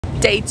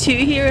Day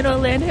 2 here in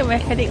Orlando and we're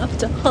heading off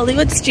to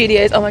Hollywood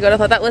Studios. Oh my god, I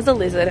thought that was a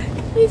lizard.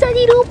 It's a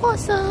little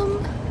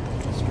possum.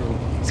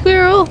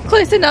 Squirrel.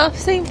 Close enough,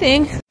 same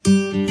thing. So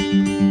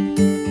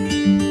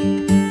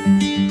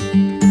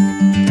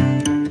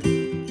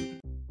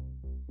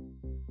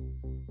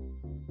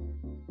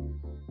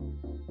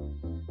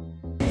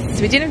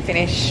we didn't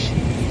finish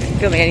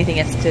filming anything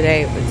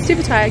yesterday. We were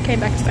super tired, came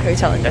back to the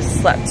hotel and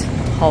just slept the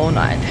whole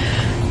night.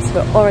 So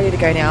we're all ready to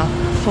go now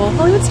for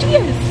Hollywood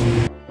Studios.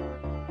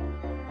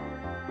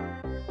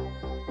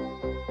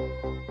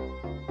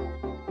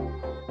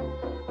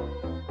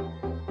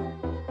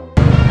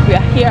 We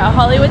are here at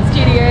Hollywood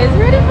Studios,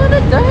 ready for the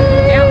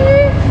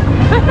day!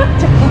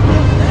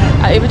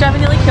 Our Uber driver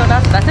nearly killed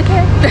us, that's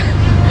okay.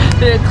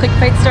 The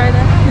clickbait story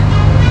there.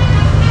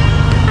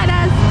 Hi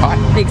Daz! Hi.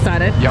 Are you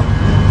excited? Yep.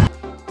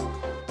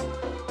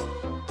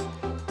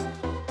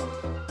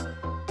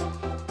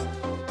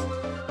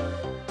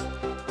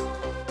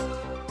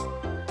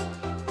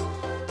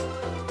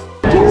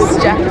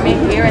 Jack and me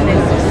here in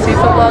this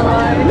super long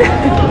line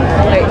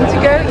waiting to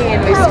go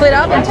in. We split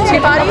up into 2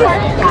 parties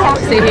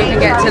to see who can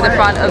get to the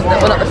front of the,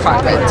 well not the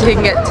front, but who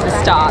can get to the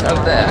start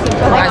of the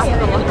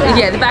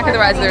the back of the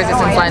Rise of the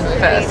Resistance line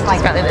first.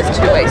 Apparently there's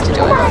 2 ways to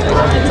do it.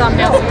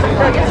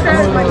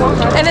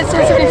 And it's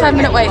a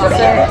 75-minute wait, so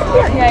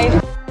yay.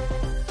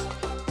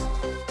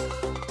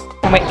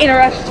 And we're in a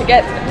rush to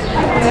get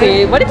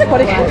to, what is it?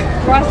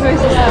 Rise of the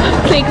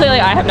Resistance. See, clearly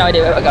I have no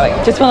idea where we're going.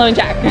 Just following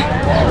Jack.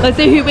 Let's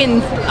see who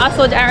wins, us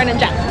or Darren and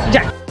Jack.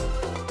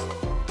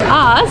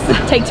 Us,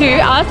 take 2,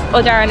 us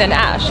or Darren and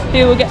Ash.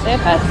 Who will get there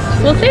first?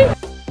 We'll see.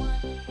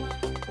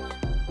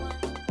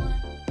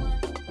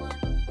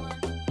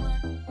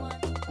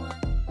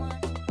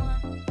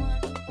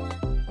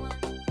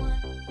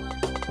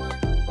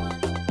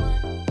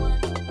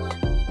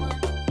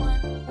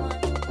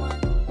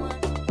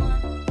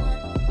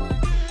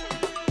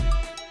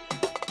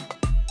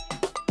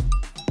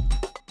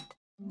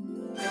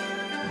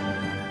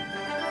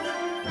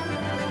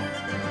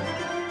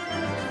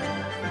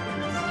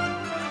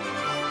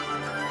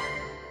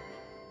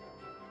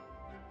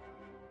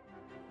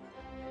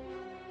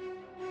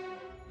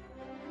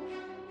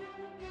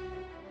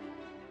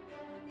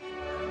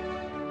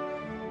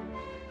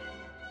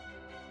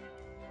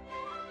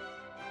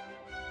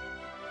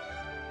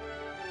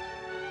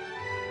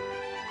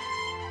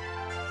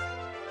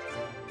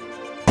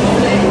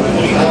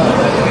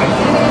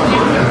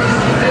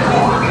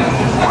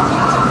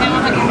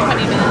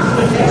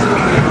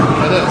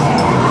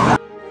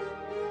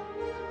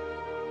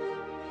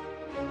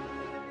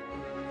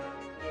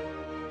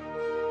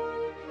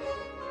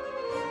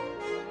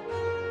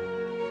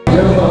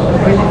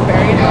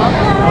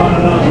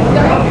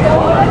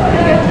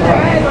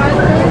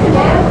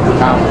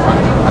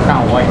 I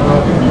can't wait.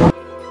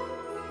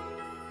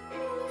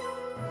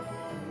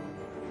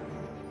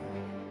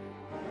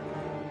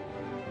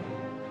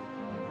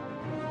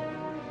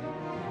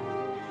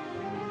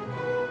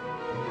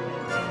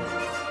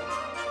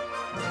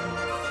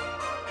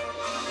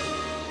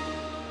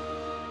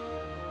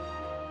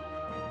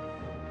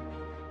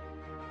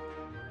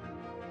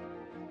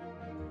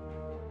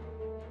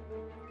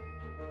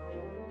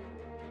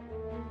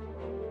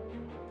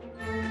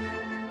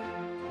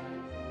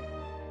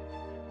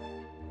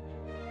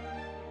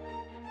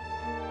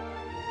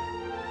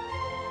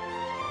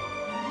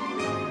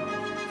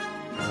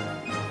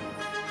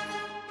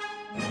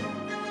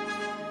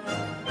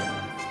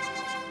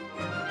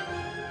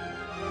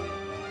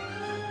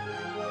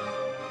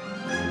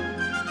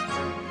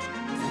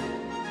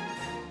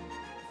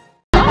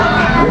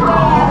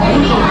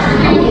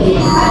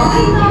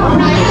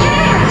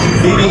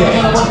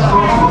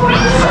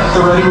 At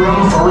the ready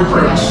room for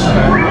recruits.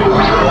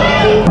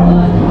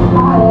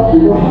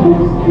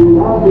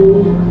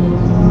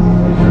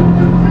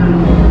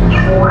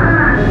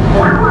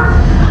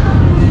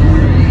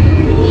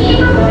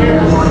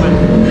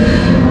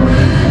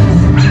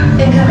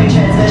 Incoming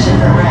transmission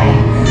from Ray.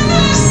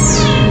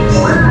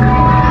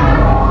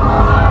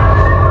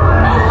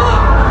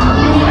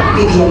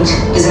 BB-8,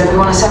 is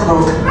everyone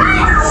assembled?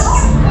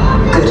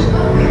 Good.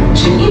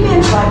 Shouldn't you be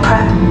in flight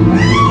prep?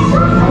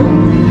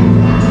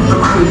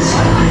 Recruits,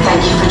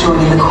 thank you for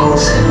joining the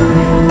cause.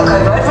 A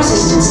covert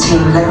resistance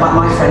team led by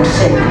my friend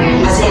Finn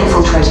has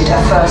infiltrated a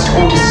First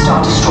Order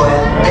Star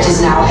Destroyer that is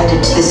now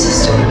headed to the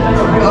system.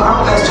 Your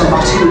outpost on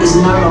Batu is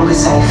no longer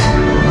safe.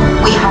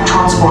 We have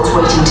transports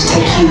waiting to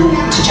take you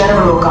to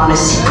General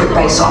Organa's secret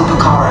base on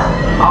Pucara.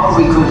 I'll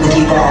regroup with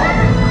you there.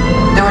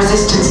 The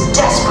Resistance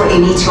desperately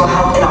needs your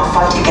help in our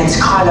fight against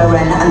Kylo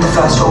Ren and the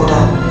First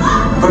Order.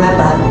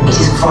 Remember, it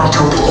is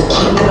vital that you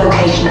keep the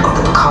location of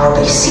the Pucara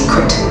base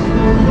secret.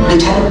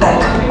 Lieutenant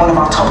Bec, one of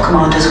our top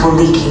commanders, will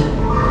lead you.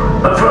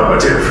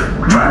 Affirmative.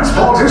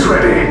 Transport is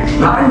ready.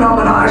 9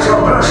 and I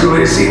shall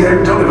personally see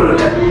them delivered.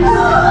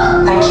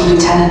 Thank you,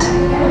 Lieutenant.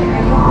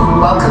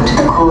 Welcome to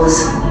the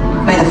cause.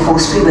 May the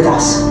Force be with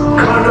us.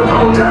 Commander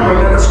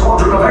Bardelli'S and a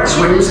squadron of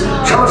X-Wings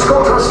shall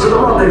escort us to the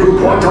rendezvous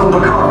point on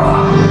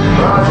Pucara.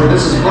 Roger,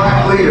 this is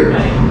Black Leader.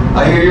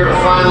 I hear you're a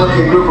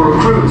fine-looking group of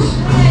recruits.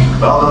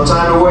 Well, no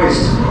time to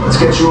waste. Let's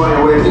get you on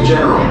your way to the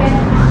General.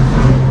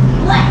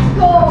 Let's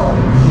go!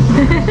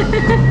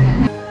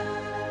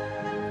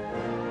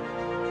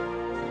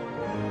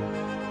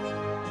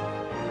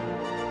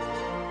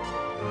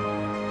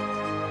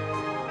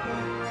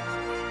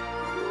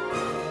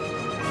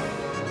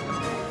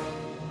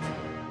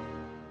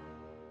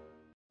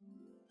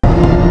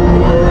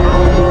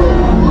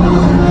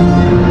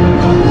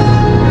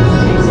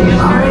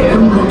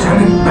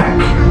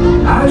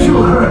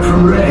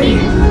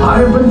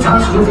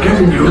 With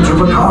getting you to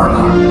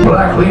Bakara.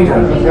 Black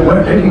Leader,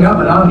 we're picking up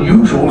an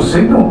unusual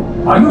signal.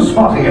 Are you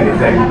spotting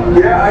anything?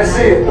 Yeah, I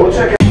see it. We'll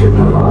check it.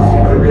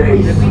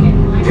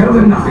 Tell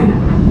them nothing.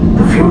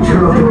 The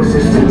future of the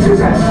Resistance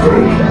is at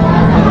stake.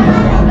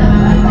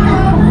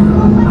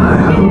 I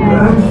have a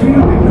bad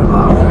feeling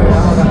about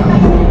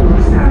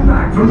this. Stand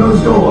back from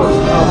those doors.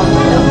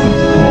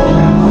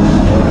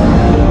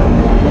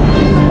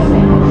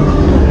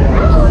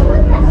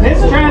 This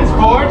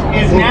transport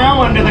is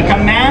now under the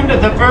command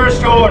of the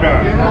First Order.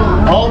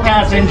 All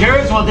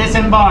passengers will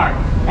disembark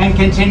and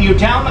continue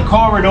down the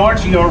corridor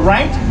to your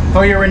right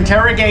for your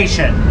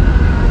interrogation.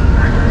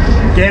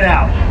 Get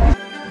out.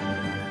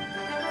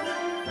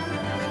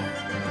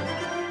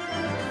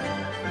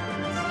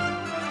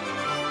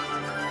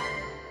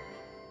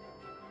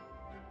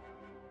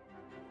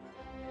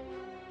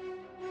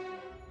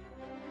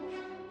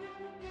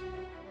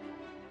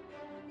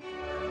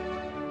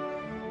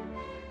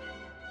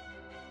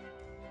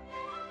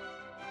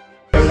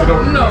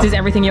 This is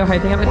everything you're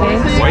hoping it would be?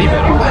 Way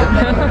better.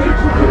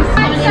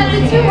 I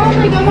decided to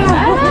only go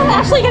back.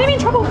 Ashley, getting me in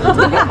trouble.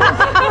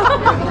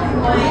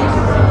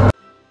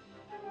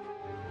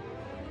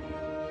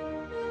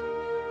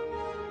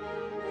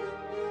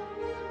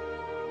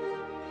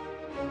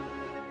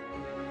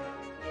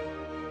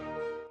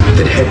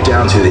 Then head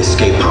down to the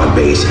escape pod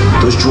base.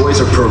 Those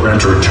droids are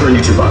programmed to return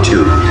you to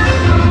Batu.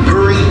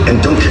 Hurry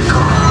and don't get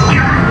caught.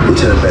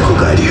 Lieutenant Bec will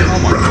guide you.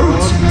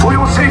 Recruits, for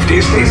your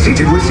safety, stay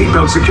seated with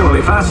seatbelts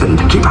securely fastened.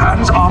 Keep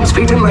hands, arms,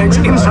 feet, and legs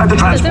inside the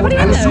transport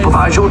and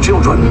supervise your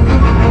children.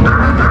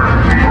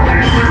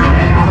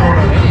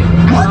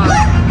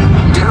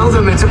 Tell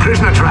them it's a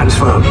prisoner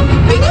transfer.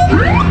 Did it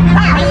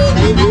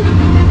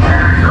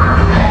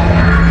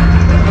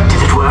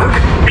work?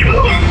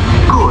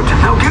 Good.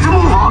 Now get a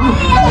move on.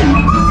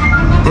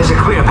 There's a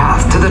clear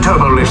path to the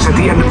turbo lifts at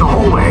the end of the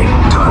hallway.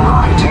 Turn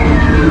right.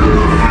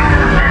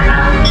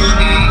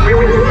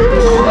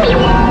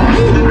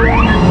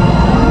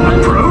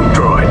 Probe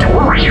droid,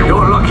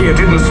 you're lucky it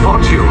didn't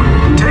spot you.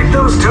 Take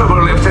those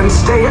turbo lifts and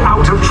stay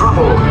out of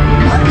trouble.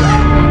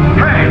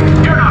 Hey,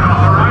 you're not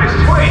authorized.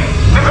 Wait,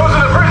 there goes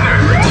the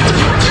prisoners.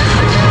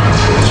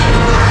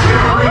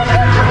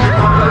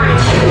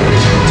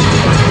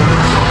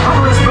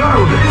 Cover is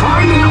blown.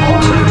 Find an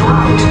alternate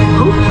route.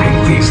 Who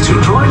picked these two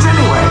droids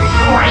anyway?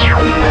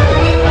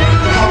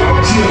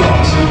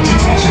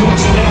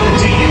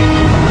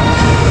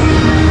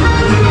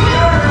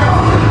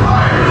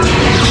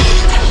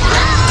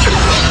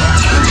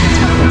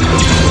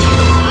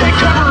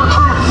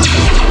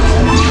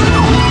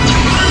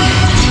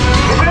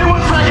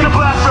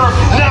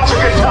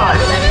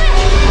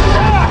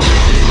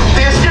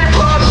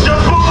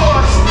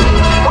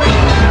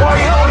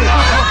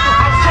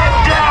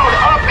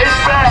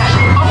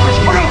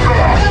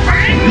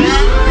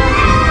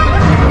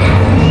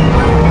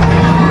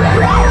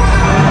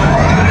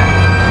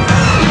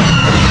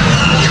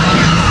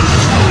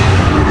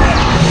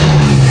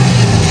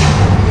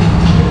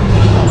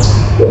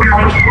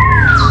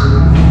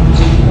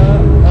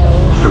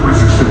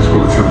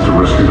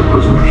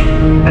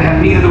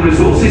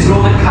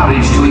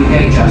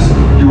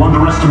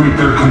 Underestimate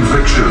their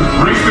conviction.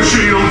 Raise the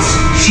shields!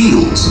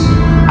 Shields?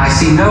 I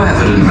see no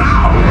evidence.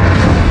 Now!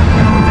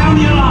 Down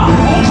the alarm!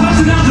 All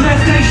personnel to their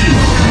stations!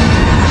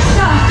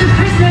 Sir, the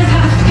prisoners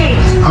have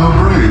escaped. How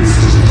brave,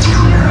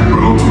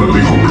 but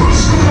ultimately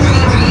hopeless.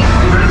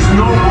 There's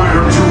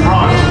nowhere to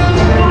run.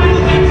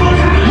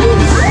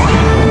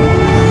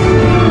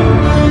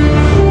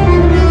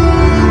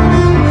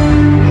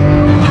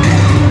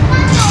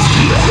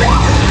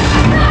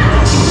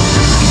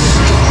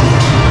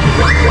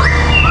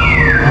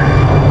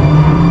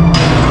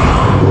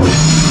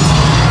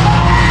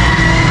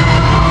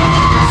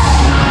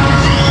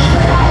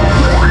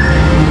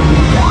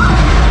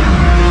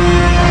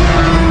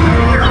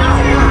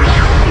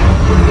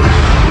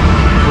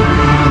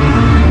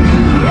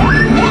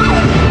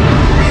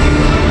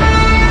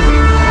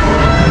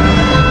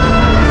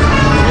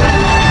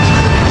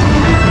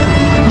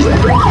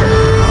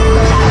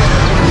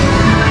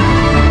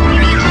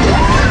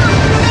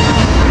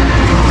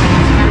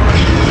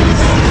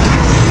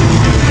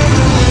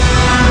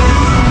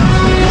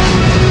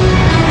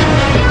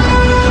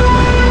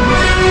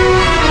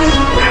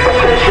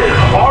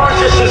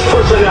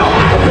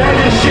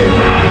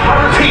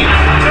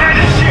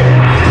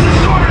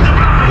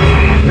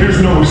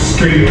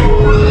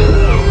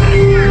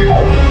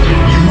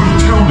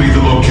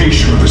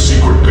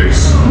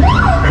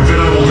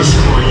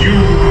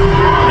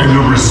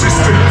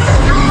 Resistance.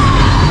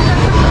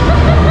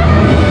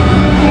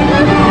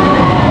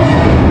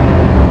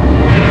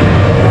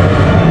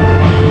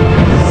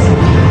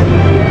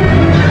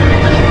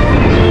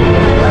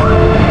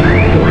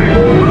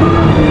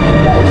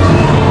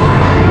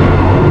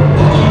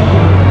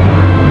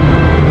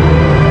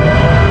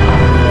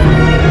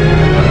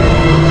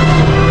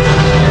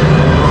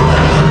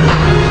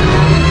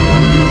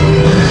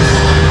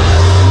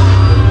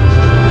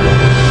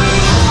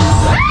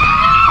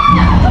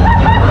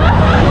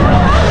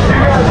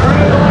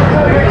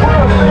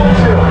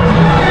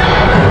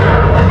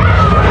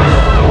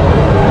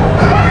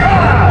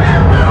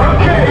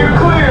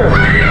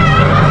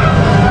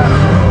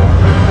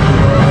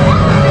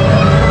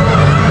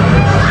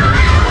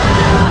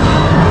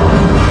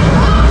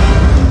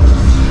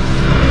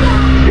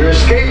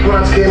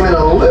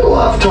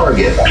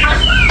 target.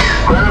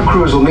 Ground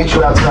crews will meet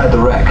you outside the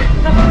wreck.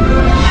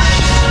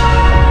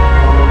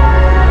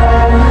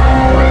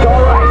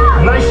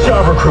 Alright, nice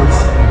job,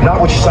 recruits.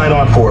 Not what you signed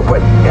on for,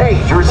 but hey,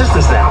 you're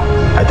resistance now.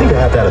 I think I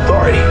have that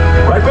authority.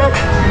 Right, Bec?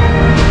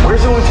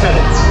 Where's the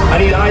lieutenant? I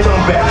need eyes on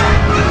Bec.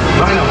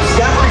 Line up.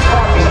 Stafford's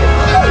copy.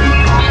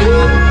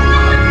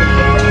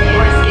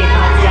 More escape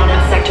pods down in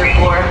Sector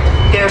 4.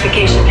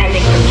 Verification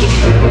pending from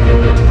Keith.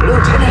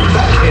 Lieutenant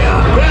Bec here.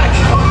 Bec!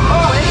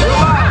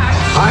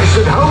 I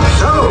should hope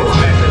so.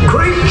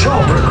 Great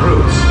job,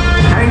 recruits.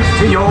 Thanks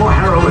to your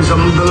heroism,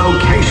 the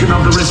location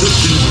of the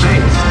resistance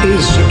base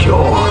is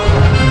secure.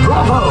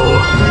 Bravo!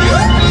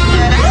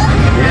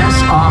 Yes,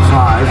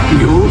 R5,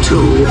 you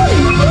too.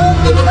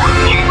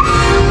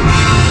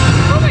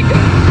 Oh my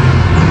god,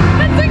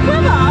 that's so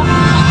clever.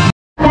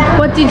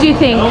 What did you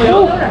think?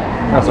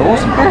 That's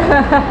awesome.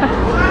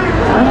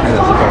 That's the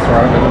best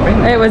ride I've ever been.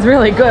 It was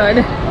really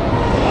good.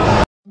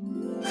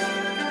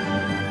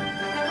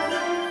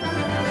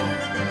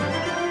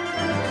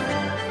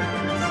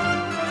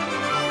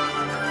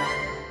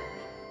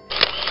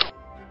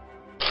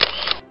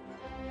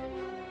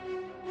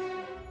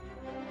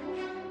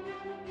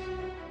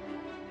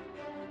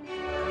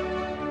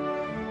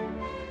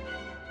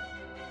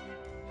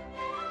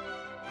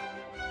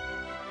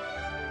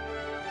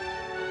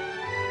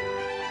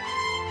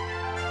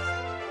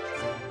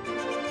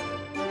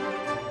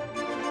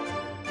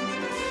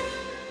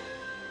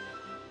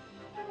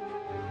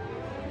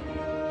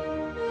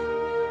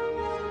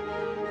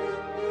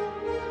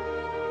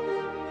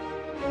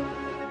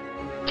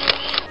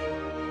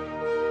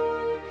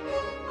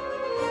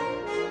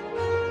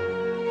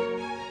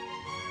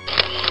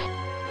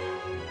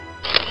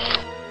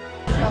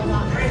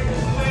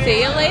 See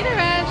you later,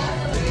 Ash.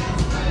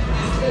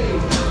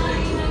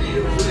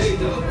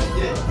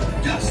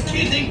 Just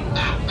kidding.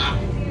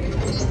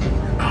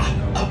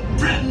 A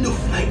brand new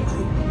flight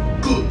crew.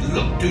 Good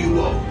luck to you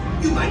all.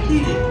 You might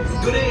need it.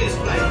 Today's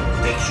flight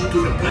takes you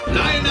to the planet.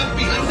 Line up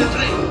behind the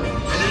train.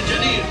 And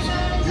engineers,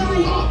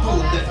 you harpoon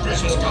that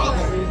precious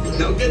cargo.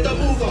 Now get the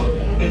move on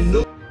and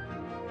look.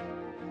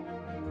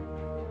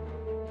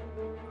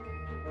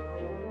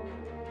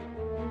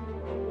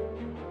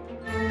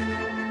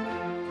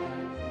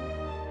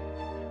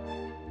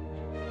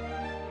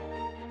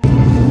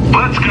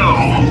 Let's go.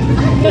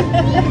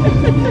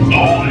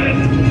 Hold it.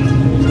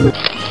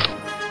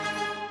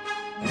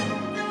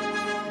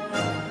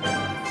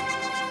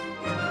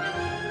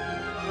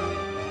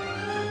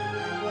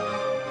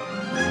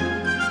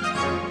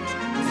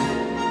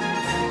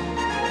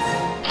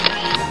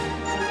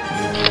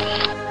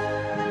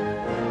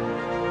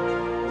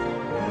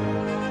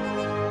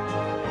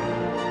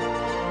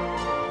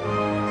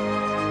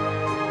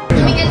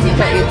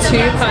 Got your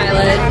two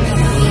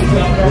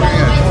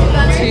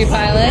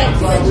pilots,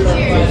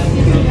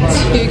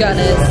 two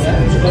gunners.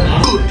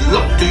 Good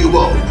luck to you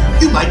all.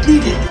 You might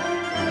need it.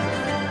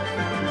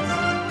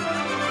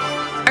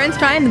 Aaron's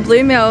trying the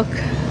blue milk.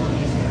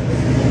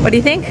 What do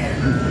you think?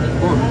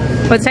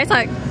 What does it taste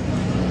like?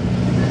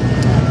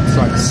 It's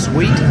like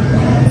sweet.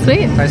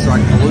 Sweet? Tastes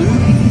like blue.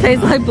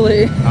 Tastes like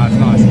blue. Oh, it's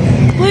nice.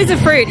 Blue's a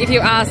fruit if you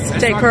ask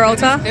Jake like,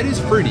 Peralta. It is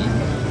fruity.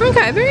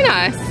 Okay, very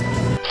nice.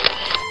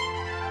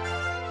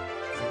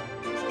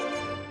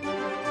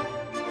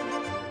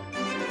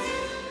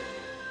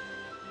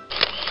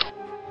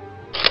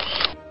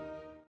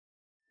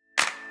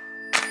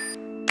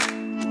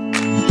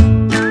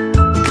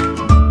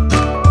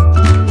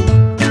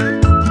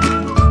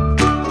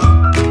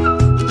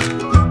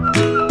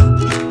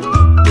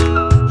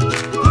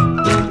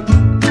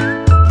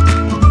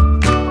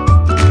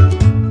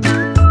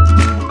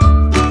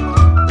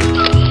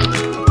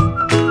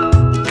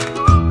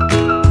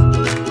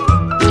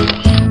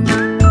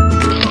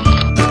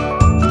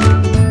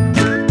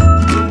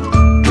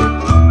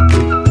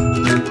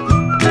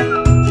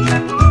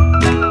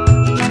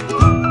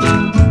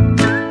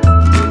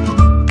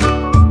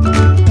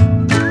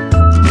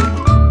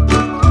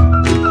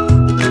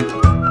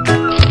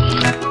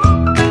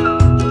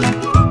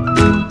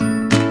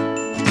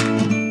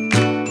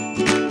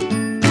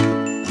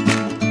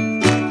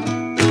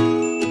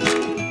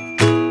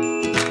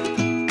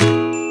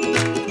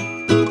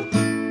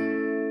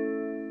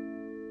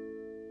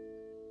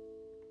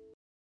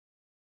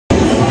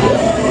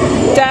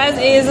 Daz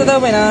is the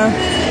winner.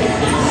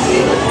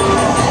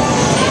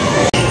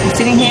 I'm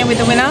sitting here with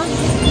the winner,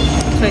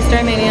 Toy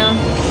Story Mania,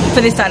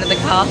 for this side of the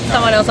car.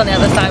 Someone else on the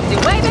other side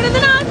did way better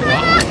than us.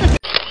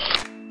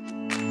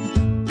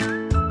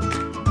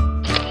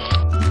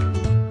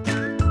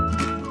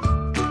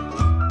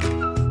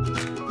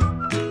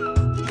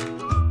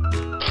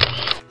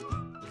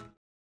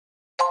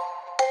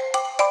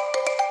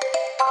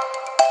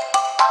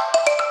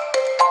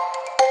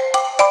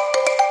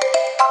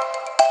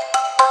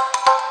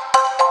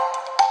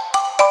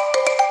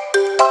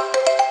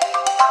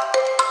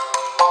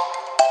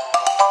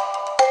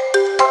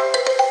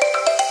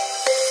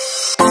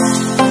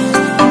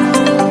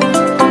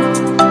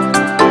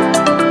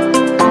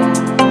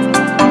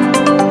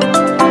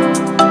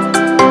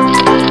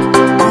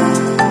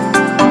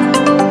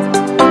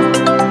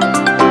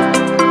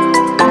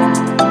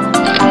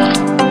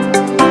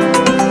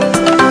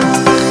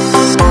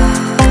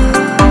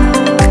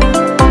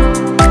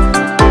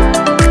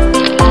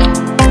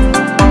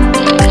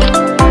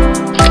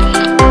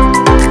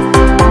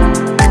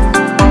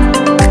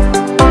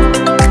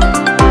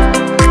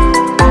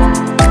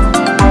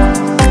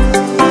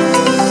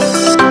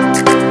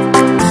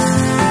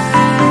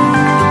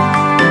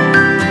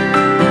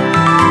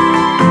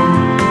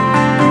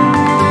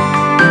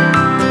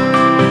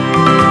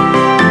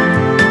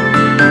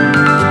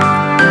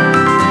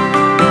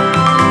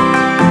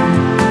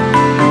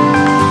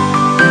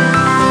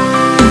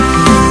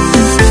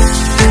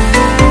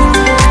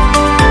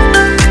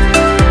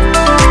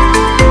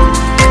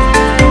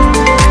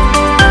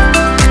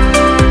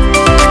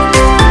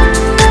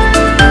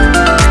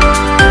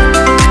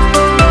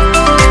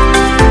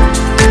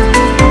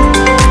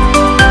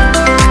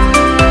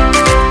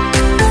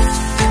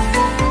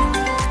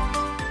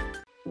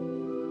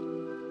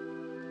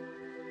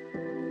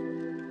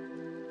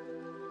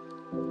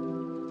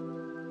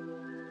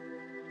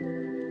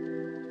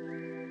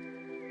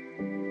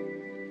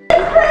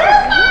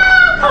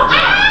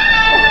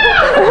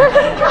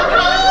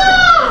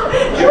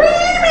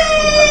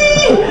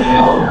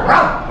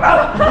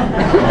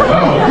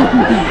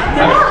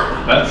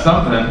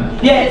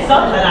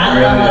 something. I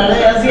don't know what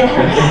it is.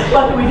 Yeah.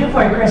 What can we do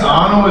for you, Chris?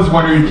 Anna was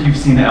wondering if you've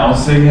seen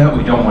Elsa yet.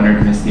 We don't want her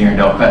to miss the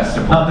Arendelle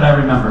Festival. Not that I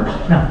remember.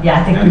 No, yeah,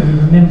 I think we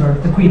remember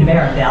the Queen of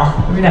Arendelle.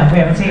 No, we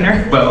haven't seen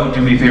her. Well,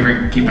 do me a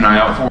favor, keep an eye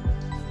out for her.